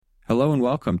Hello and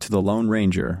welcome to The Lone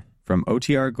Ranger from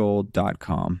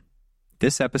OTRGold.com.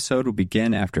 This episode will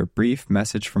begin after a brief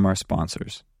message from our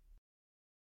sponsors.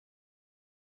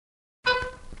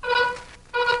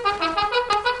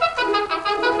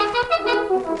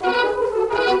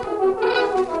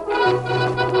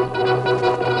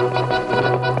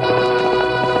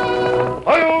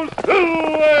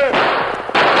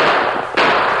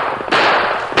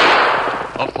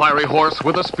 A fiery horse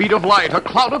with the speed of light, a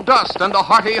cloud of dust, and a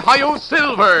hearty Hi-Yo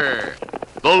Silver,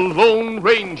 the Lone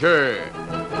Ranger.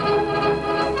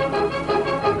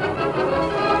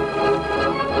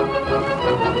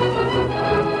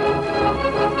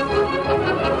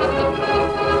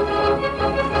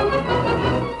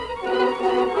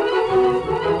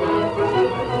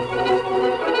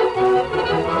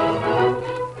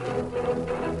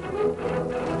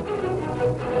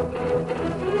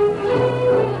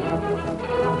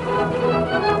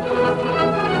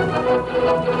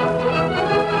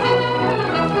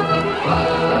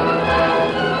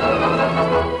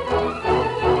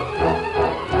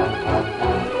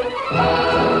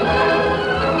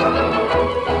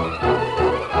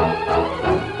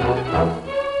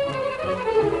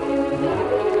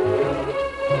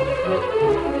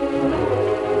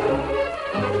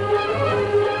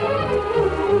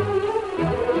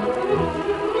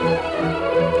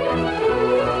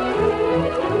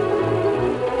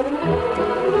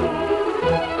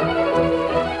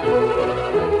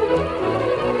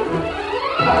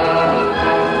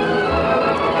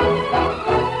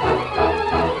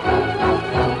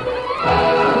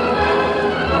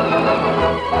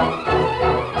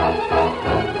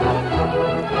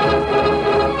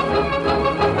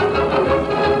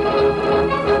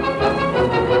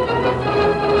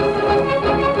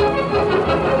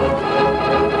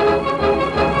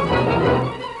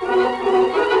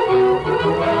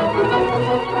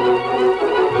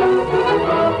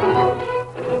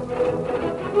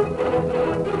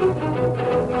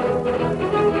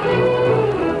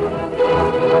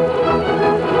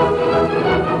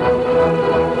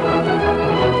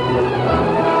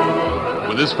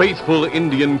 His faithful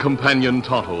Indian companion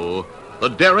Tonto, the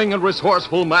daring and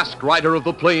resourceful masked rider of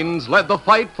the plains, led the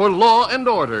fight for law and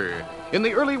order in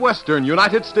the early western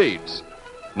United States.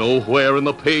 Nowhere in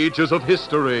the pages of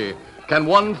history can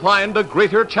one find a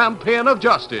greater champion of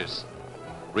justice.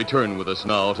 Return with us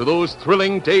now to those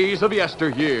thrilling days of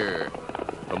yesteryear.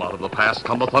 From out of the past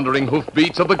come the thundering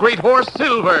hoofbeats of the great horse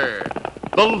Silver.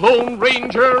 The Lone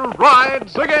Ranger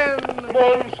rides again. Come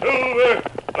on, Silver.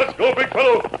 Let's go, big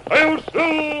fellow. Hi-Yo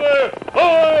Silver!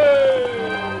 Hi!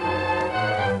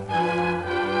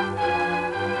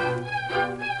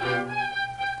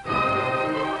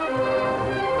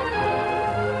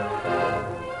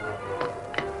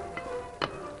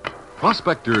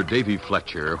 Prospector Davy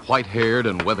Fletcher, white-haired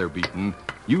and weather-beaten,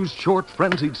 used short,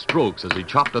 frenzied strokes as he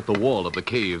chopped at the wall of the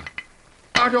cave.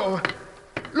 Otto,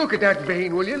 look at that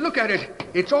vein, will you? Look at it.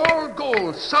 It's all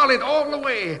gold, solid all the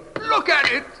way. Look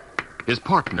at it. His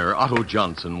partner, Otto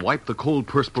Johnson, wiped the cold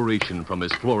perspiration from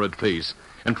his florid face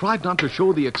and tried not to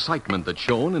show the excitement that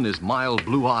shone in his mild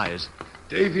blue eyes.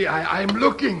 Davy, I'm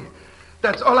looking.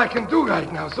 That's all I can do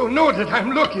right now, so know that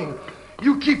I'm looking.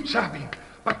 You keep chopping,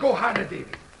 but go harder, Davy.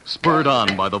 Spurred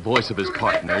on by the voice of his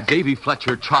partner, Davy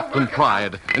Fletcher chopped and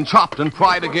pried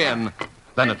again.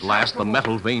 Then at last the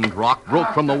metal-veined rock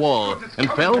broke from the wall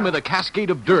and fell amid a cascade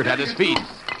of dirt at his feet.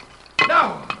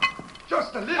 Now,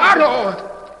 just a little. Otto!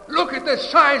 Look at the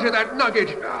size of that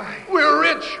nugget. We're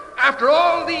rich. After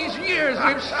all these years,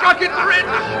 we've struck it rich.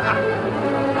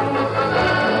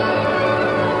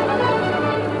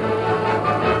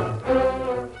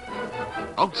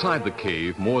 Outside the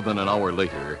cave, more than an hour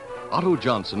later, Otto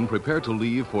Johnson prepared to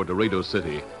leave for Dorado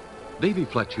City. Davy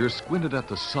Fletcher squinted at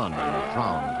the sun and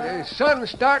frowned. The sun's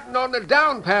starting on the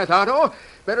down path, Otto.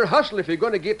 Better hustle if you're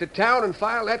going to get to town and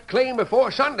file that claim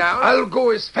before sundown. I'll go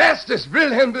as fast as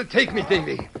Wilhelm will take me,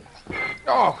 Davy.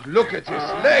 Oh, look at his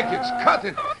leg. It's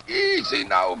cutting. Easy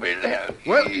now, Wilhelm.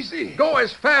 Well, easy. Go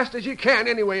as fast as you can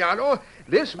anyway, Otto.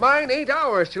 This mine ain't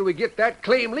ours till we get that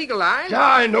claim legalized. Yeah,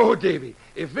 I know, Davy.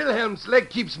 If Wilhelm's leg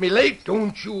keeps me late,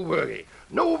 don't you worry.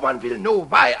 No one will know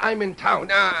why I'm in town.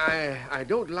 Now, I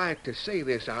don't like to say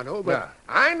this, Otto, but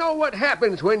I know what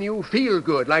happens when you feel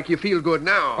good, like you feel good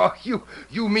now. Oh,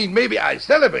 you mean maybe I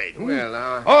celebrate?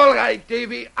 Well, all right,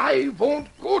 Davy, I won't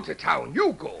go to town.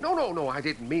 You go. No, I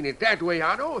didn't mean it that way,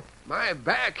 Otto. My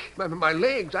back, my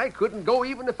legs, I couldn't go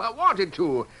even if I wanted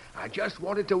to. I just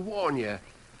wanted to warn you.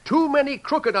 Too many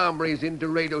crooked hombres in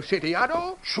Dorado City,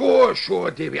 Otto. Sure,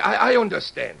 Davy, I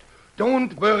understand.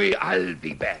 Don't worry, I'll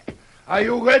be back. Are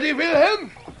you ready,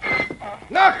 Wilhelm?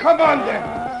 Now, come on, then.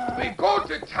 We go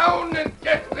to town and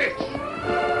get rich.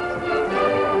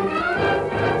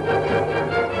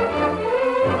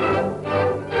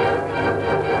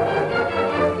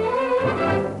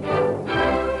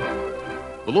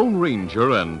 The Lone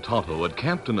Ranger and Tonto had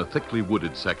camped in a thickly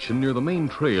wooded section near the main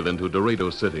trail into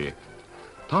Dorado City.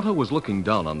 Tonto was looking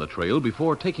down on the trail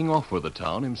before taking off for the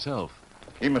town himself.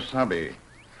 Kimasabi,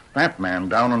 fat man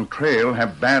down on trail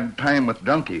have bad time with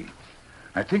donkey.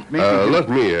 I think maybe... Let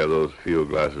me have those field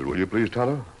glasses, will you please,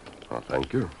 Tonto? Oh,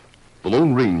 thank you. The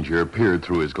Lone Ranger peered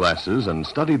through his glasses and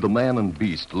studied the man and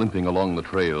beast limping along the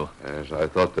trail. Yes, I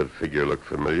thought that figure looked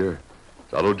familiar.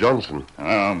 It's Otto Johnson.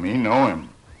 Oh, me know him.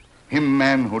 Him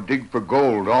man who dig for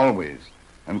gold always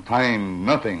and find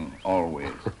nothing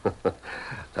always.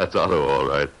 That's Otto, all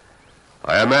right.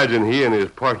 I imagine he and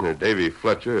his partner, Davy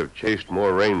Fletcher, have chased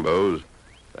more rainbows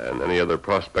than any other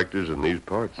prospectors in these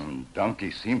parts. And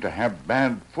donkeys seem to have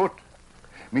bad foot.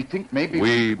 Me think maybe...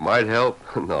 We might help?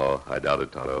 No, I doubt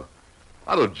it, Tonto.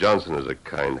 Otto Johnson is a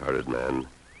kind-hearted man.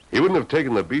 He wouldn't have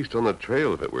taken the beast on the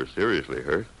trail if it were seriously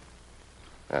hurt.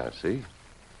 See?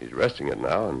 He's resting it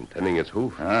now and tending its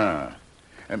hoof.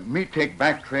 Me take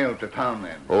back trail to town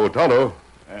then. Oh, Tonto.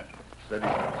 Steady.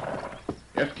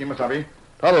 Yes, Kimasabi?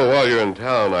 Tonto, while you're in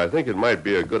town, I think it might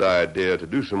be a good idea to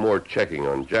do some more checking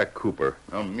on Jack Cooper.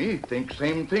 Me think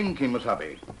same thing,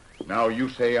 Kimasabi. Now you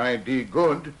say I do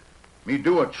good. Me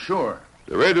do it sure.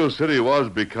 Dorado City was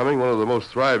becoming one of the most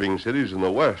thriving cities in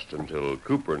the West until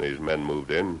Cooper and his men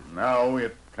moved in. Now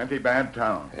it's plenty bad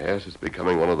town. Yes, it's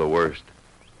becoming one of the worst.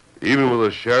 Even with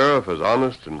a sheriff as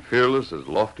honest and fearless as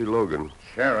Lofty Logan.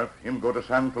 Sheriff, him go to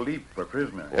San Felipe for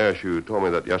prisoner. Yes, you told me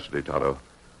that yesterday, Tonto.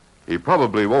 He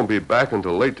probably won't be back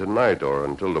until late tonight or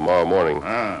until tomorrow morning.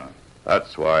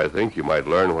 That's why I think you might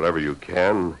learn whatever you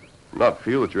can, not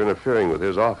feel that you're interfering with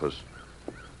his office.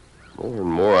 More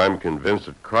and more, I'm convinced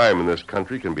that crime in this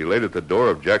country can be laid at the door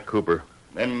of Jack Cooper.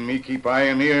 Then me keep eye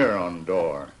and ear on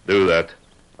door. Do that.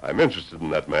 I'm interested in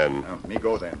that man. Me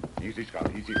go then. Easy,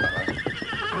 Scout. Easy,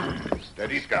 fella.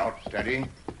 Steady, Scout. Steady.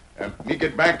 Me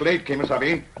get back late,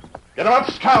 Kimasabi. Get him up,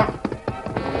 Scout.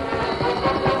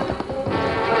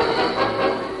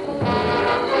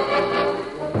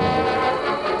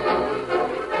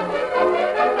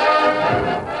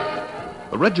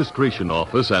 The registration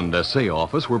office and assay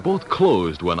office were both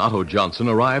closed when Otto Johnson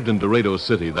arrived in Dorado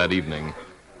City that evening.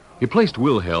 He placed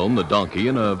Wilhelm, the donkey,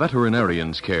 in a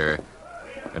veterinarian's care.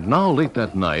 And now, late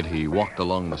that night, he walked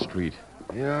along the street.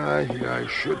 Yeah, I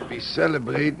should be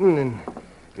celebrating, and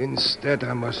instead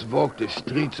I must walk the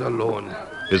streets alone.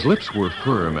 His lips were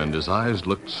firm and his eyes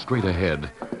looked straight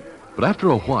ahead. But after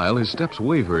a while, his steps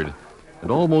wavered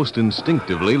and almost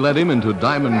instinctively led him into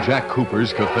Diamond Jack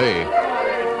Cooper's cafe.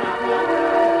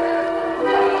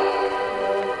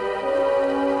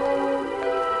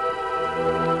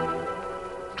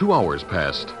 Two hours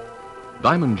passed.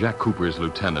 Diamond Jack Cooper's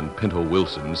lieutenant, Pinto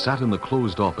Wilson, sat in the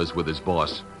closed office with his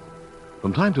boss.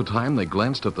 From time to time, they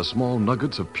glanced at the small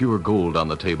nuggets of pure gold on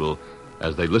the table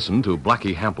as they listened to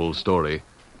Blackie Hample's story.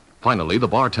 Finally, the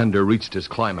bartender reached his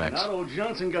climax. Otto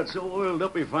Johnson got so oiled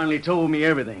up he finally told me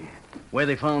everything. Where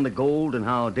they found the gold and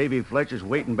how Davy Fletcher's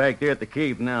waiting back there at the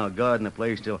Cape now, guarding the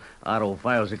place till Otto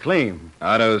files a claim.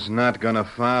 Otto's not gonna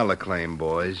file a claim,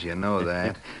 boys. You know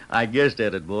that. I guessed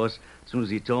at it, boss. As soon as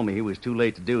he told me he was too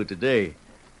late to do it today.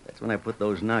 That's when I put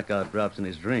those knockout drops in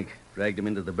his drink, dragged him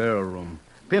into the barrel room.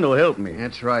 Pinto helped me.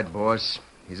 That's right, boss.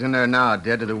 He's in there now,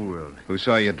 dead to the world. Who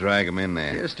saw you drag him in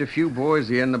there? Just a few boys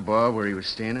here in the bar where he was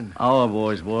standing. Our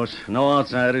boys, boss. No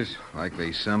outsiders.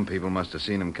 Likely some people must have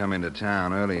seen him come into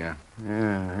town earlier.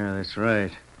 Yeah, that's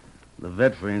right. The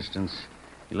vet, for instance.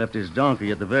 He left his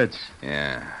donkey at the vet's.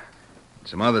 Yeah.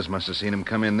 Some others must have seen him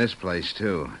come in this place,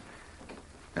 too.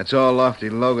 That's all Lofty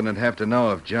Logan would have to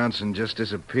know if Johnson just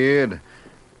disappeared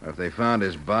or if they found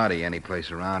his body any place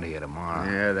around here tomorrow.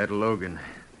 Yeah, that Logan.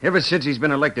 Ever since he's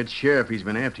been elected sheriff, he's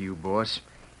been after you, boss.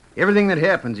 Everything that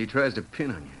happens, he tries to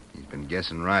pin on you. He's been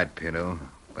guessing right, Pinto.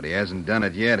 But he hasn't done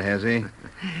it yet, has he?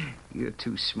 You're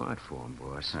too smart for him,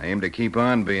 boss. I aim to keep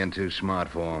on being too smart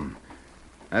for him.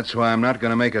 That's why I'm not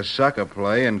going to make a sucker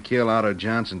play and kill Otto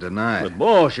Johnson tonight. But,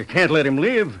 boss, you can't let him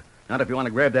live. Not if you want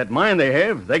to grab that mine they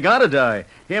have. They gotta die.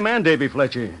 Him and Davy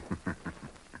Fletcher.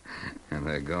 And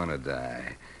they're going to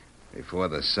die. Before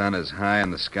the sun is high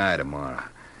in the sky tomorrow.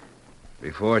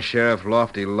 Before Sheriff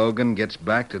Lofty Logan gets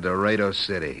back to Dorado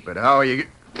City. But how are you...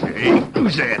 Hey,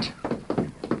 who's that?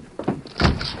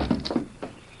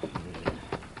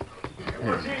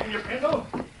 What's eating you, Pinto?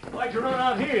 Why'd you run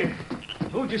out here?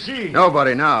 Who'd you see?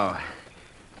 Nobody now.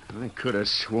 I could have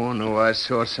sworn, though, I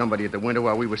saw somebody at the window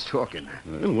while we was talking.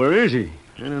 Well, where is he?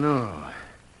 I don't know.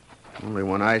 Only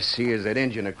one I see is that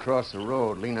engine across the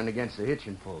road leaning against the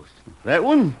hitching post. That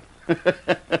one?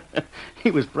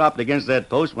 He was propped against that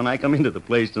post when I come into the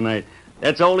place tonight.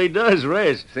 That's all he does,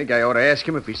 rest. Think I ought to ask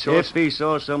him if he saw If he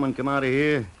saw someone come out of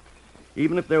here,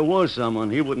 even if there was someone,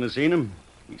 he wouldn't have seen him.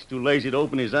 He's too lazy to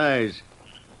open his eyes.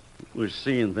 We're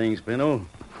seeing things, Pinto.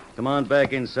 Come on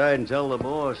back inside and tell the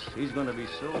boss. He's going to be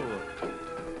sore.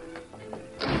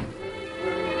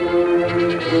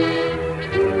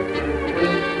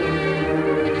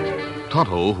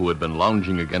 Tonto, who had been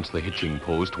lounging against the hitching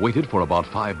post, waited for about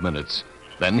 5 minutes.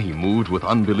 Then he moved with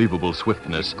unbelievable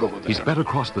swiftness. He sped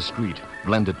across the street,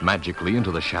 blended magically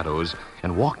into the shadows,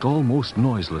 and walked almost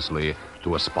noiselessly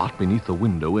to a spot beneath the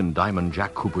window in Diamond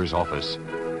Jack Cooper's office.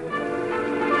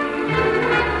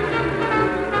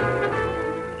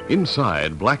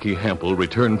 Inside, Blackie Hample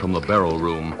returned from the barrel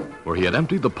room, where he had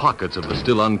emptied the pockets of the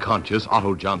still unconscious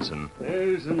Otto Johnson.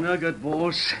 There's a nugget,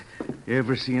 boss.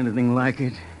 Ever see anything like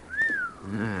it?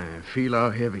 I feel how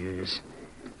heavy it is.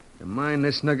 The mine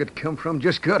this nugget come from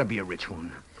just gotta be a rich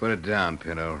one. Put it down,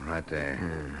 Pinto, right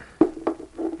there.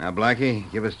 Now,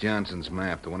 Blackie, give us Johnson's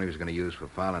map, the one he was going to use for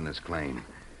filing his claim.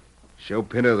 Show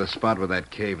Pinto the spot where that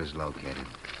cave is located.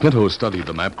 Pinto studied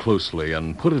the map closely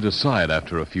and put it aside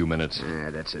after a few minutes.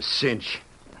 That's a cinch.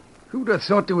 Who'd have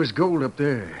thought there was gold up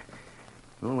there?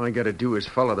 All I gotta do is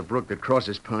follow the brook that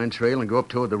crosses Pine Trail and go up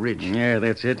toward the ridge. Yeah,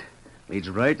 that's it. Leads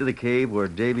right to the cave where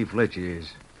Davy Fletcher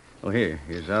is. Oh,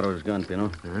 here's Otto's gun,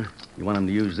 Pinto. Huh? You want him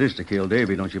to use this to kill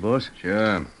Davy, don't you, boss?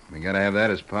 Sure. We got to have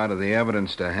that as part of the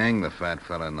evidence to hang the fat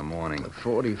fella in the morning. A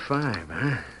 45,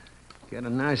 huh? Got a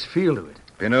nice feel to it.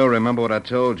 Pinto, remember what I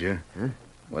told you? Huh?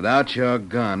 Without your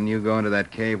gun, you go into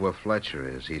that cave where Fletcher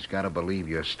is. He's got to believe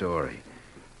your story.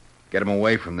 Get him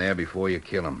away from there before you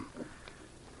kill him.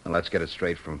 Now, let's get it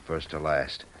straight from first to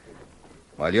last.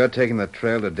 While you're taking the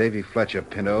trail to Davy Fletcher,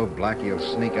 Pinto, Blackie will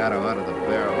sneak out of the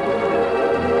barrel.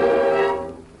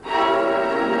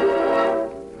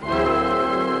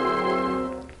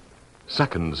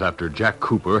 Seconds after Jack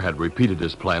Cooper had repeated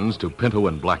his plans to Pinto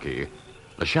and Blackie,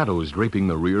 the shadows draping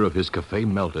the rear of his cafe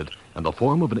melted, and the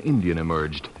form of an Indian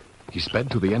emerged. He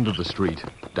sped to the end of the street,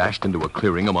 dashed into a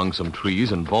clearing among some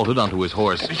trees, and vaulted onto his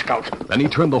horse. Scout. Then he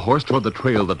turned the horse toward the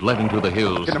trail that led into the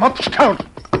hills. Get him up, Scout.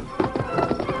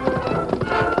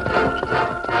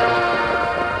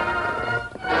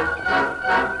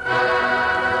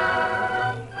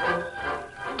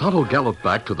 Tonto galloped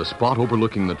back to the spot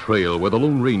overlooking the trail where the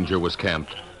Lone Ranger was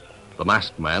camped. The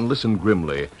masked man listened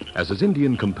grimly as his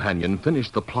Indian companion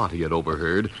finished the plot he had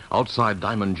overheard outside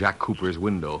Diamond Jack Cooper's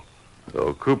window.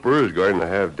 So Cooper is going to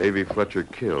have Davy Fletcher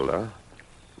killed, huh?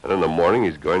 And in the morning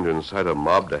he's going to incite a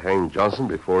mob to hang Johnson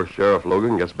before Sheriff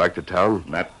Logan gets back to town?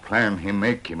 That plan he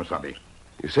make, Kimasabi.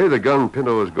 You say the gun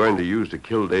Pinto is going to use to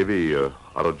kill Davy,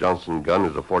 Otto Johnson's gun,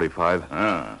 is a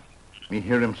 45? Me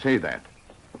hear him say that.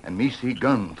 And me see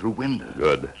gun through window.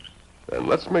 Good. Then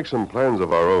let's make some plans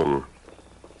of our own.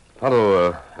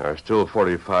 Tonto, are still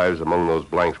 45s among those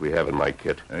blanks we have in my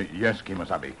kit? Yes,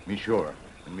 Kimasabi. Me sure.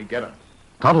 And me get 'em.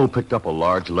 Tonto picked up a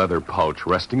large leather pouch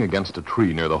resting against a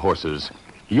tree near the horses.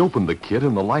 He opened the kit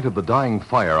in the light of the dying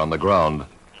fire on the ground.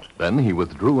 Then he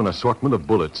withdrew an assortment of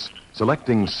bullets,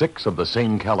 selecting 6 of the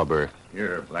same caliber.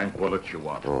 Here, blank bullets you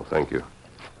want. Oh, thank you.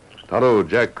 Tonto,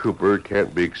 Jack Cooper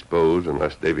can't be exposed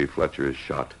unless Davy Fletcher is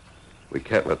shot. We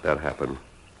can't let that happen.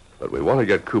 But we want to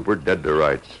get Cooper dead to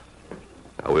rights.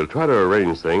 Now, we'll try to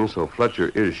arrange things so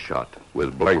Fletcher is shot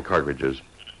with blank cartridges.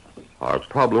 Our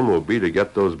problem will be to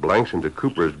get those blanks into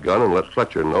Cooper's gun and let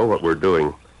Fletcher know what we're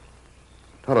doing.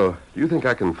 Tonto, do you think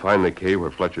I can find the cave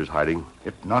where Fletcher's hiding?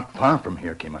 It's not far from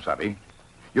here, Kimasabi.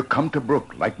 You come to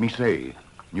Brook, like me say.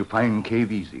 You find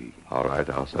cave easy. All right,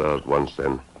 I'll set out at once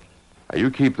then. Now, you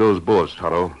keep those bullets,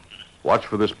 Tonto. Watch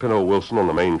for this Pinto Wilson on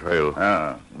the main trail.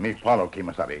 Me follow,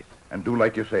 Kimasabi, and do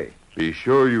like you say. Be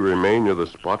sure you remain near the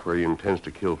spot where he intends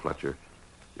to kill Fletcher.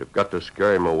 You've got to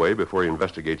scare him away before he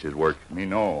investigates his work. Me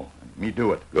know. Me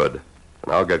do it. Good.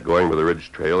 And I'll get going with the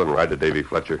ridge trail and ride to Davy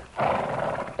Fletcher.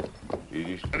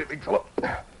 Easy, steady, big fella.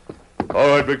 All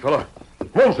right, big fella.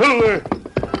 Come on, settle there.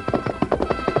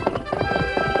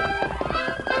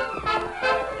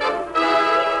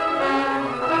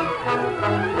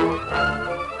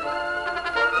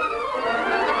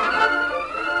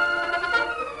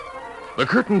 The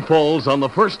curtain falls on the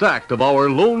first act of our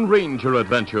Lone Ranger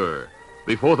adventure.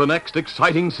 Before the next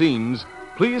exciting scenes,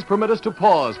 please permit us to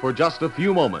pause for just a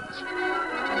few moments.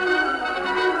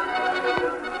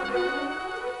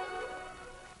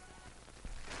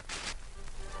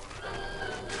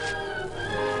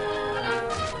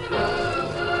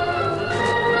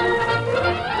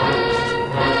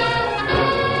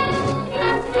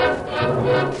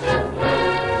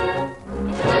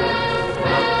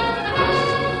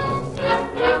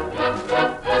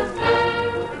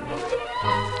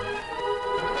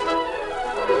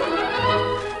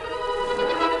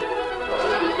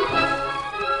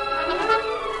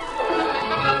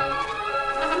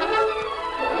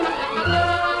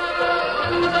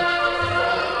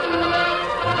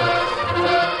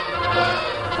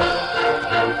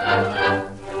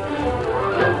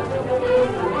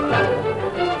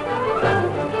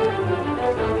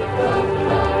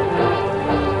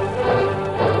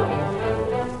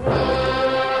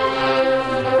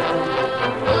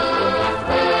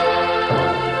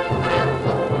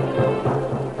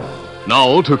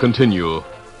 Now to continue.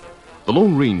 The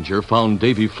Lone Ranger found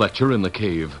Davy Fletcher in the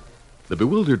cave. The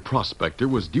bewildered prospector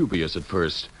was dubious at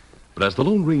first, but as the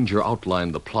Lone Ranger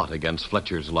outlined the plot against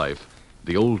Fletcher's life,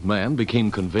 the old man became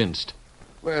convinced.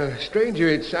 Well, stranger,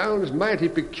 it sounds mighty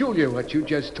peculiar what you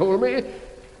just told me.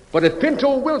 But if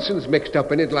Pinto Wilson's mixed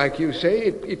up in it like you say,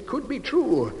 it could be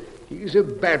true. He's a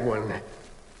bad one.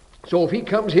 So if he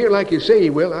comes here like you say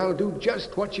he will, I'll do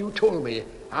just what you told me.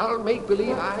 I'll make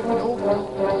believe I'm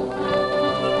no...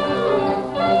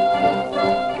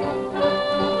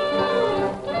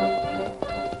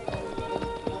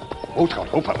 Oh, Scout,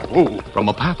 oh, fella, oh. From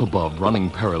a path above, running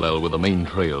parallel with the main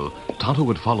trail, Tonto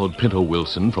had followed Pinto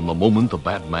Wilson from the moment the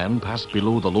bad man passed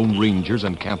below the Lone Ranger's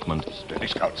encampment. Steady,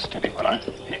 Scout, steady, fella.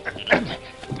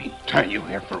 Let me tie you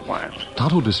here for a while.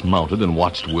 Tonto dismounted and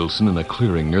watched Wilson in a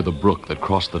clearing near the brook that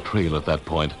crossed the trail at that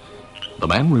point. The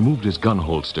man removed his gun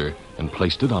holster and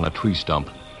placed it on a tree stump.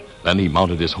 Then he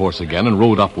mounted his horse again and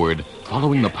rode upward,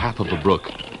 following the path of the brook.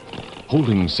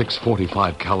 Holding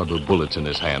 6.45 caliber bullets in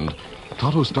his hand,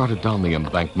 Tonto started down the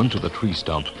embankment to the tree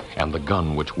stump and the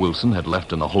gun which Wilson had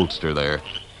left in the holster there.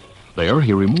 There,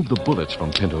 he removed the bullets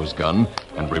from Pinto's gun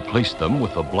and replaced them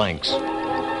with the blanks.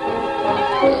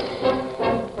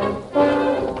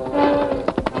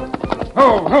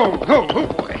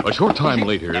 A short time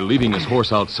later, leaving his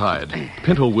horse outside,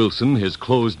 Pinto Wilson, his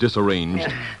clothes disarranged,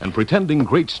 and pretending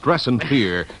great stress and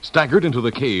fear, staggered into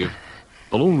the cave.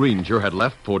 The Lone Ranger had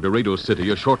left for Dorado City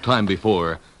a short time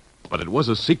before, but it was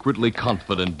a secretly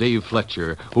confident Dave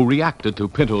Fletcher who reacted to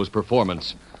Pinto's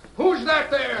performance. Who's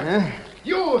that there? Huh?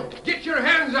 You, get your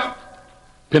hands up.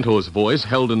 Pinto's voice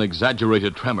held an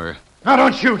exaggerated tremor. Now,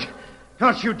 don't shoot.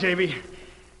 Don't shoot, Davy.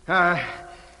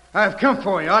 I've come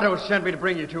for you. Otto sent me to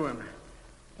bring you to him.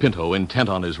 Pinto, intent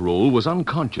on his role, was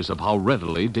unconscious of how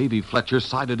readily Davy Fletcher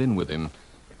sided in with him.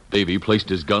 Davy placed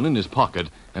his gun in his pocket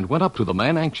and went up to the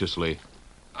man anxiously.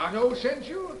 Otto sent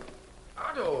you?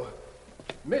 Otto?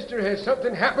 Mister, has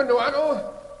something happened to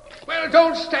Otto? Well,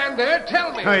 don't stand there.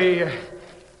 Tell me.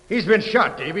 He's been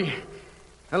shot, Davy.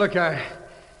 Now, look, I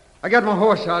got my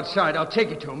horse outside. I'll take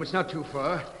you to him. It's not too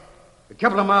far. A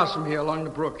couple of miles from here along the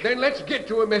brook. Then let's get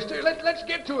to him, mister. Let's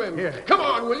get to him. Here. Come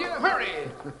on, will you? Hurry.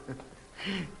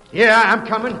 Yeah, I'm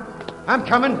coming. I'm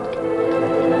coming.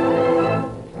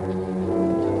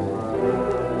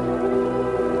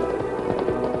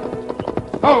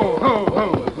 Ho, ho,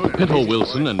 ho. Pinto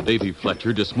Wilson and Davy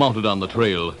Fletcher dismounted on the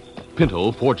trail.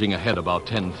 Pinto, forging ahead about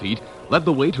 10 feet, led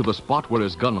the way to the spot where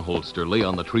his gun holster lay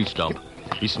on the tree stump.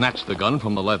 He snatched the gun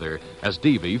from the leather as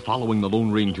Davy, following the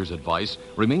Lone Ranger's advice,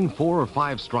 remained 4 or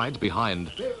 5 strides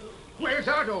behind. Where's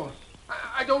Otto?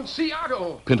 I don't see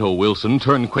Otto. Pinto Wilson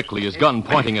turned quickly, his gun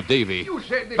pointing at Davy. You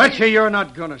said that... Betcha you're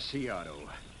not gonna see Otto.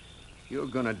 You're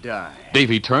gonna die.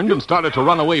 Davy turned and started to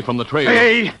run away from the trail.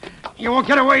 Hey, you won't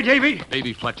get away, Davy.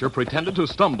 Davy Fletcher pretended to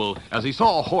stumble as he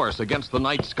saw a horse against the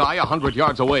night sky 100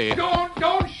 yards away.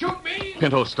 Don't shoot me.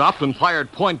 Pinto stopped and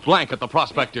fired point blank at the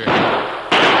prospector.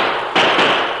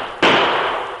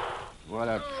 What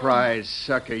a prize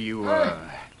sucker you are.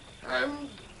 I'm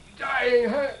dying,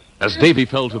 huh? As Davy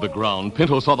fell to the ground,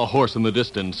 Pinto saw the horse in the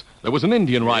distance. There was an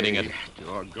Indian riding it.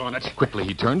 Doggone it. Quickly,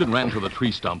 he turned and ran to the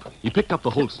tree stump. He picked up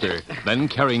the holster. Then,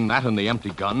 carrying that and the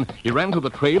empty gun, he ran to the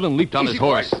trail and leaped on his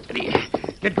horse. Boy.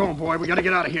 Get going, boy. We gotta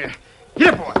get out of here.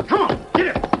 Get it, boy. Come on.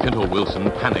 Get it. Pinto Wilson,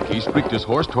 panicky, streaked his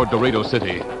horse toward Dorado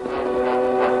City.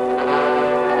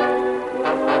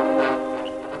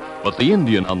 But the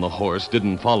Indian on the horse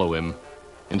didn't follow him.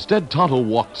 Instead, Tonto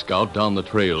walked Scout down the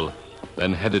trail,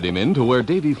 then headed him in to where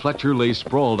Davy Fletcher lay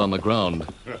sprawled on the ground.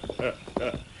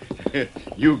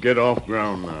 You get off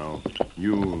ground now.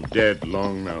 You dead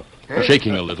long now.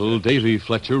 Shaking a little, Davy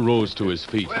Fletcher rose to his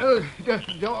feet. Well,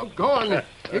 doggone.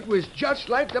 It was just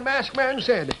like the masked man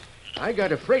said. I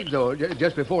got afraid, though,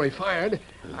 just before he fired.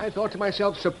 I thought to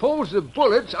myself, suppose the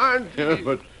bullets aren't... Yeah,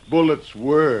 but bullets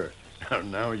were.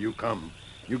 Now you come.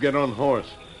 You get on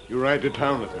horse. You ride to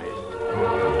town with me.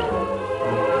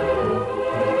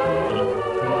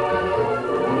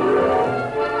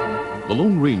 The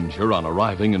Lone Ranger, on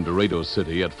arriving in Dorado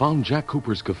City, had found Jack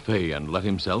Cooper's cafe and let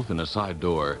himself in a side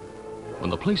door. When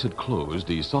the place had closed,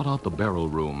 he sought out the barrel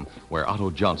room where Otto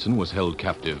Johnson was held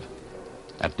captive.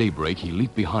 At daybreak, he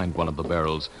leaped behind one of the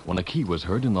barrels when a key was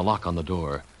heard in the lock on the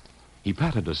door. He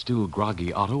patted a still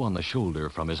groggy Otto on the shoulder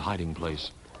from his hiding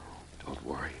place. Don't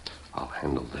worry. I'll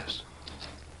handle this.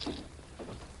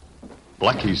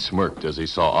 Blackie smirked as he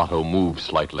saw Otto move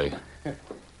slightly.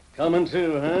 Coming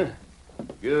to, huh?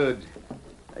 Good.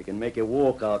 I can make you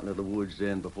walk out into the woods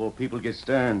then before people get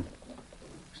stirring.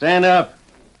 Stand up.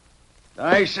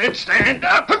 I said stand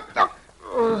up.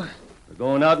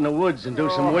 going out in the woods and do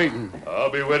some waiting. I'll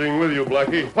be waiting with you,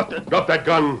 Blackie. Drop that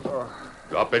gun.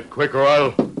 Drop it quick or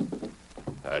I'll...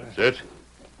 That's it.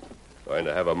 Going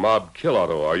to have a mob kill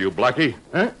Otto, are you, Blackie?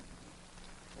 Huh?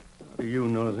 How do you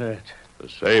know that? The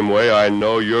same way I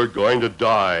know you're going to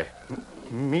die.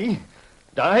 Me?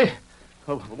 Die?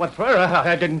 Oh, what for?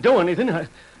 I didn't do anything.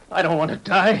 I don't want to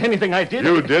die. Anything I did...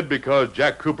 You did because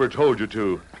Jack Cooper told you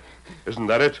to. Isn't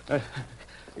that it?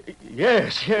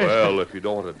 Yes. Well, if you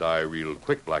don't want to die real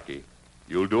quick, Blackie,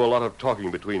 you'll do a lot of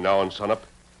talking between now and sunup.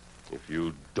 If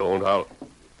you don't, I'll...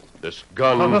 This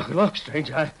gun... Oh, look,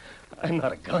 stranger, I'm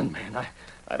not a gunman.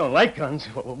 I don't like guns.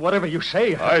 Whatever you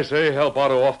say. I say help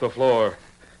Otto off the floor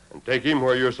and take him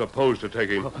where you're supposed to take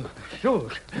him.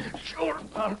 Sure,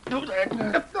 I'll do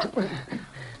that.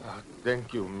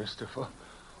 Thank you, mister,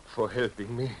 for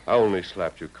helping me. I only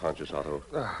slapped you conscious, Otto.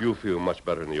 You'll feel much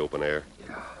better in the open air.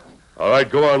 Yeah. All right,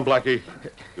 go on, Blackie.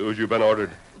 Do as you've been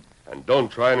ordered. And don't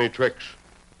try any tricks.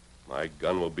 My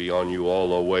gun will be on you all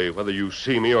the way, whether you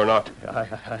see me or not.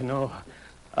 I know.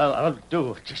 I'll do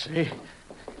what you say.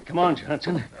 Come on,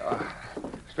 Johnson.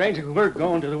 Stranger, we're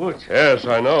going to the woods. Yes,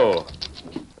 I know.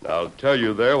 And I'll tell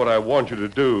you there what I want you to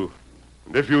do.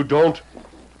 And if you don't...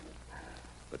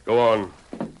 But go on.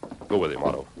 Go with him,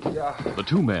 Otto. The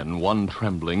two men, one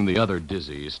trembling, the other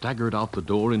dizzy, staggered out the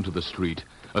door into the street,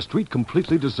 a street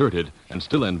completely deserted and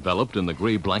still enveloped in the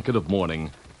gray blanket of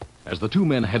morning. As the two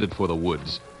men headed for the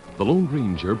woods, the Lone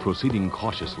Ranger, proceeding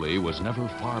cautiously, was never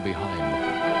far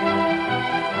behind.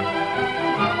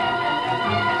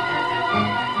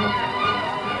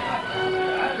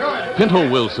 Pinto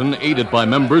Wilson, aided by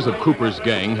members of Cooper's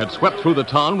gang, had swept through the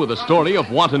town with a story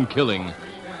of wanton killing.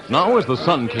 Now, as the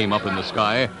sun came up in the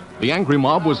sky, the angry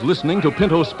mob was listening to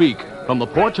Pinto speak from the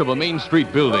porch of a Main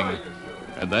Street building.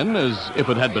 And then, as if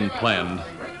it had been planned,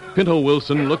 Pinto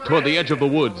Wilson looked toward the edge of the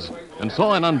woods and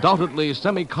saw an undoubtedly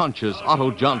semi-conscious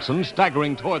Otto Johnson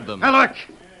staggering toward them. Now, look.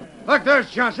 Look, there's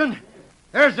Johnson.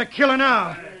 There's the killer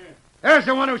now. There's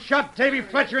the one who shot Davy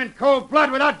Fletcher in cold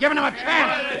blood without giving him a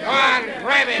chance. Go on,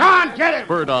 grab him. Go on, get him.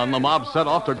 Spurred on, the mob set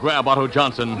off to grab Otto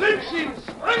Johnson. Lynch him.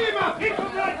 Spring him up.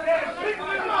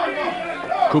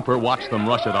 Cooper watched them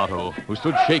rush at Otto, who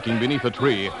stood shaking beneath a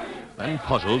tree. Then,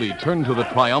 puzzled, he turned to the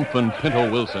triumphant Pinto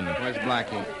Wilson. Where's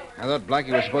Blackie? I thought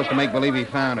Blackie was supposed to make believe he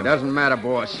found him. Doesn't matter,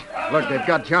 boss. Look, they've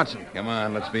got Johnson. Come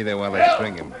on, let's be there while they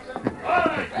string him.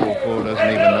 The fool doesn't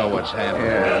even know what's happening.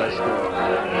 Yeah, let's go.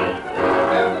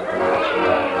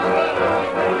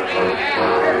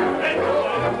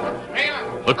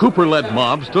 The Cooper-led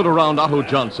mob stood around Otto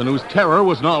Johnson, whose terror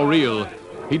was now real.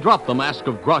 He dropped the mask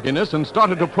of grogginess and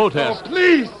started to protest. Oh,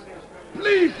 please!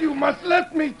 Please, you must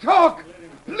let me talk!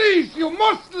 Please, you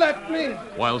must let me!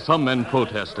 While some men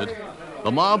protested,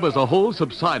 the mob as a whole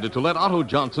subsided to let Otto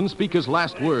Johnson speak his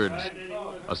last words.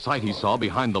 A sight he saw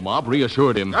behind the mob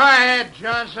reassured him. Go ahead,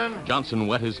 Johnson. Johnson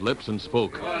wet his lips and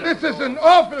spoke. This is an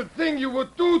awful thing you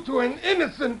would do to an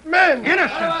innocent man.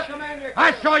 Innocent?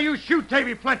 I saw you shoot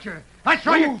Davy Fletcher. I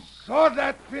saw You you... saw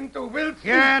that, Pinto Wilson?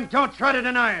 Yeah, and don't try to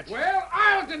deny it. Well,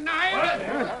 I'll deny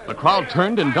it. The crowd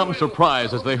turned in dumb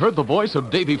surprise as they heard the voice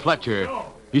of Davy Fletcher.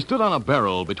 He stood on a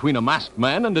barrel between a masked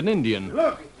man and an Indian.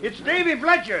 Look, it's Davy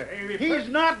Fletcher. He's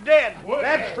not dead.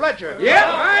 That's Fletcher. Yep,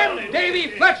 I'm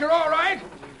Davy Fletcher, all right.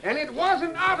 And it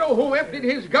wasn't Otto who emptied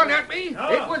his gun at me.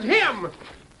 It was him.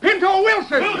 Pinto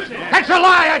Wilson. That's a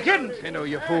lie. I didn't. Pinto,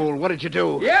 you fool. What did you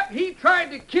do? Yep, he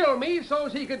tried to kill me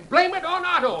so's he could blame it on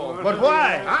Otto. But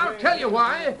why? I'll tell you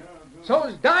why.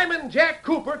 So's Diamond Jack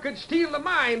Cooper could steal the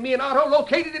mine me and Otto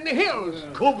located in the hills.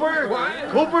 Cooper? Why?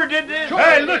 Cooper did this? Sure.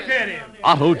 Hey, look at him.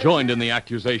 Otto joined in the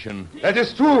accusation. That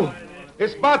is true.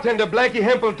 His bartender, Blackie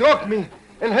Hempel, drugged me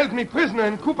and held me prisoner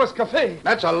in Cooper's cafe.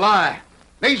 That's a lie.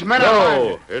 These men are...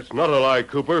 No, it's not a lie,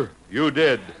 Cooper. You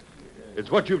did.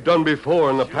 It's what you've done before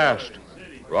in the past.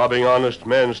 Robbing honest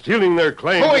men, stealing their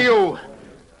claims. Who are you?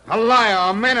 A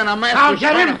liar, a man in a mask. I'll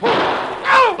get him.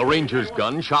 The ranger's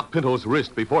gun shot Pinto's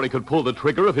wrist before he could pull the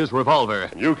trigger of his revolver.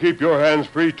 You keep your hands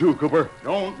free, too, Cooper.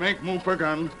 Don't make move for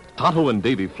gun. Tonto and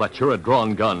Davy Fletcher had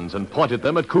drawn guns and pointed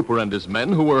them at Cooper and his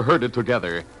men, who were herded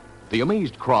together. The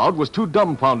amazed crowd was too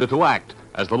dumbfounded to act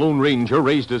as the Lone Ranger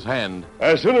raised his hand.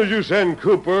 As soon as you send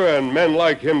Cooper and men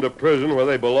like him to prison where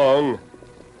they belong,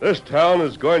 this town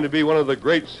is going to be one of the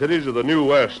great cities of the New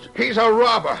West. He's a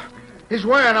robber. He's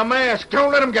wearing a mask.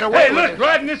 Don't let him get away with it.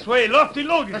 riding this way, Lofty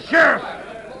Logan. The sheriff.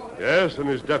 Yes, and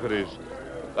his deputies.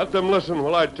 Let them listen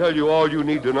while I tell you all you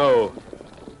need to know.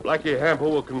 Blackie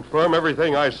Hampel will confirm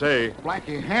everything I say.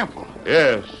 Blackie Hampel?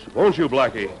 Yes. Won't you,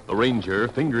 Blackie? The ranger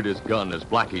fingered his gun as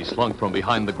Blackie slunk from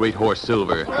behind the great horse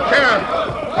Silver. Sheriff,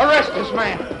 arrest this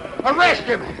man. Arrest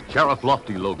him! Sheriff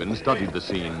Lofty Logan studied the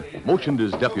scene, motioned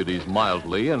his deputies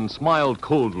mildly, and smiled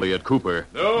coldly at Cooper.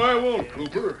 No, I won't,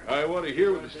 Cooper. I want to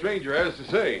hear what the stranger has to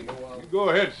say. You go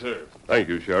ahead, sir. Thank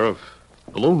you, Sheriff.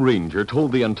 The Lone Ranger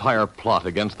told the entire plot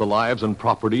against the lives and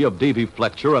property of Davy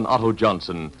Fletcher and Otto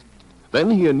Johnson. Then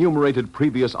he enumerated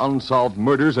previous unsolved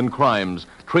murders and crimes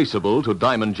traceable to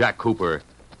Diamond Jack Cooper.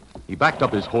 He backed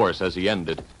up his horse as he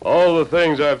ended. All the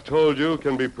things I've told you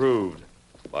can be proved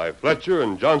by Fletcher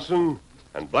and Johnson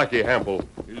and Blackie Hample.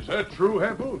 Is that true,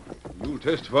 Hample? You'll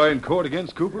testify in court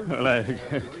against Cooper? Well,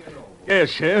 yes,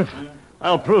 Sheriff.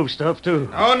 I'll prove stuff, too.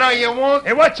 Oh, no, you won't.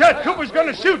 Hey, watch out. Cooper's going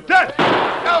to shoot Dutch.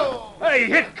 No. Hey,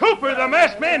 hit Cooper. The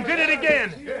masked man did it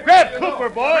again. Grab Cooper,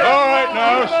 boy. All right,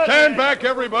 now, stand back,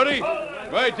 everybody.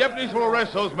 My deputies will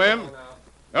arrest those men.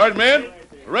 All right, men,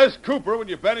 arrest Cooper when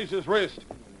you banish his wrist.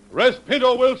 Arrest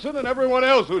Pinto Wilson and everyone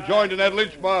else who joined in that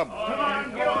lynch mob.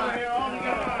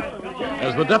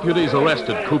 As the deputies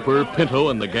arrested Cooper, Pinto,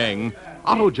 and the gang,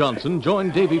 Otto Johnson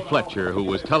joined Davy Fletcher, who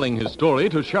was telling his story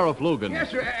to Sheriff Logan.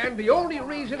 Yes, sir, and the only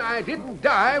reason I didn't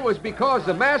die was because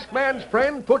the masked man's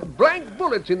friend put blank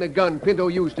bullets in the gun Pinto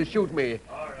used to shoot me.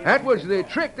 That was the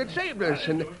trick that saved us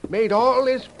and made all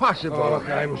this possible. Oh,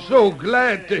 I'm so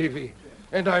glad, Davy.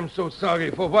 And I'm so sorry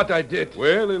for what I did.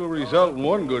 Well, it'll result in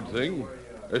one good thing.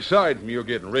 Aside from you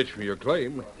getting rich from your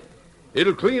claim,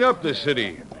 it'll clean up this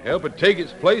city, help it take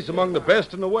its place among the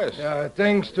best in the West.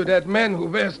 Thanks to that man who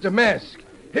wears the mask.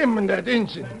 Him and that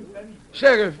Injun.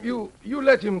 Sheriff, you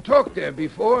let him talk there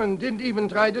before and didn't even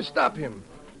try to stop him.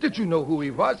 Did you know who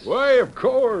he was? Why, of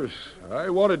course. I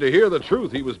wanted to hear the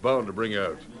truth he was bound to bring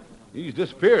out. He's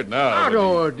disappeared now.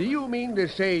 Otto, do you mean to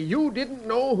say you didn't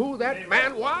know who that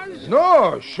man was?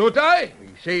 No, should I?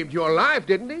 He saved your life,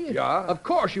 didn't he? Yeah. Of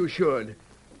course you should.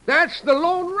 That's the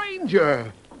Lone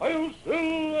Ranger.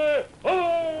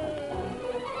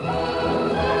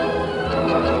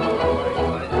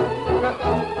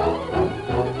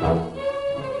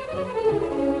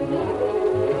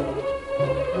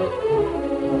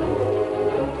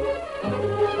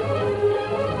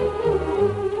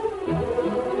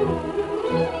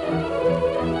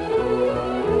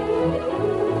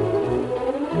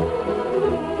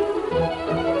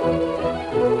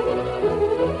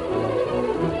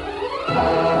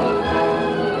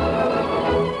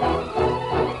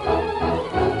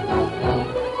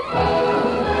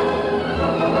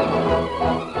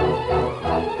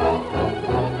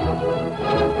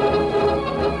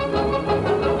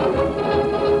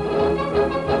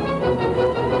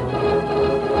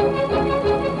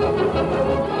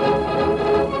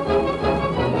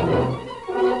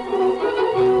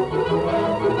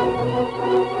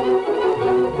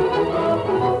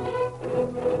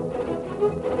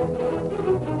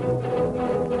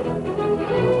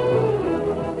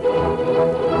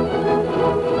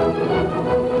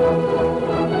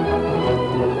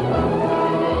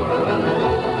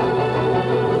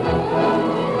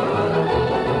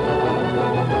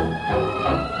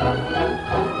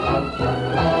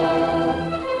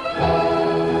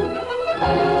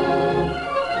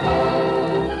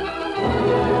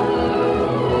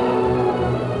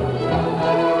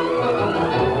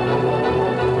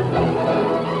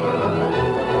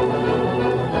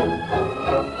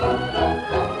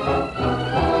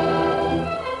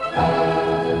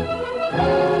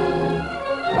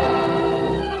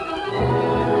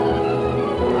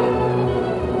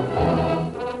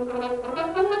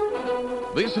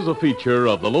 This is a feature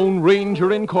of the Lone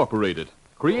Ranger Incorporated,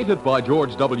 created by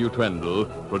George W. Trendle,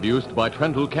 produced by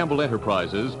Trendle Campbell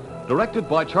Enterprises, directed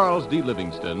by Charles D.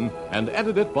 Livingston, and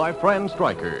edited by Fran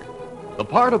Stryker. The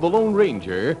part of the Lone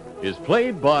Ranger is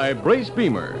played by Brace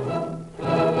Beamer.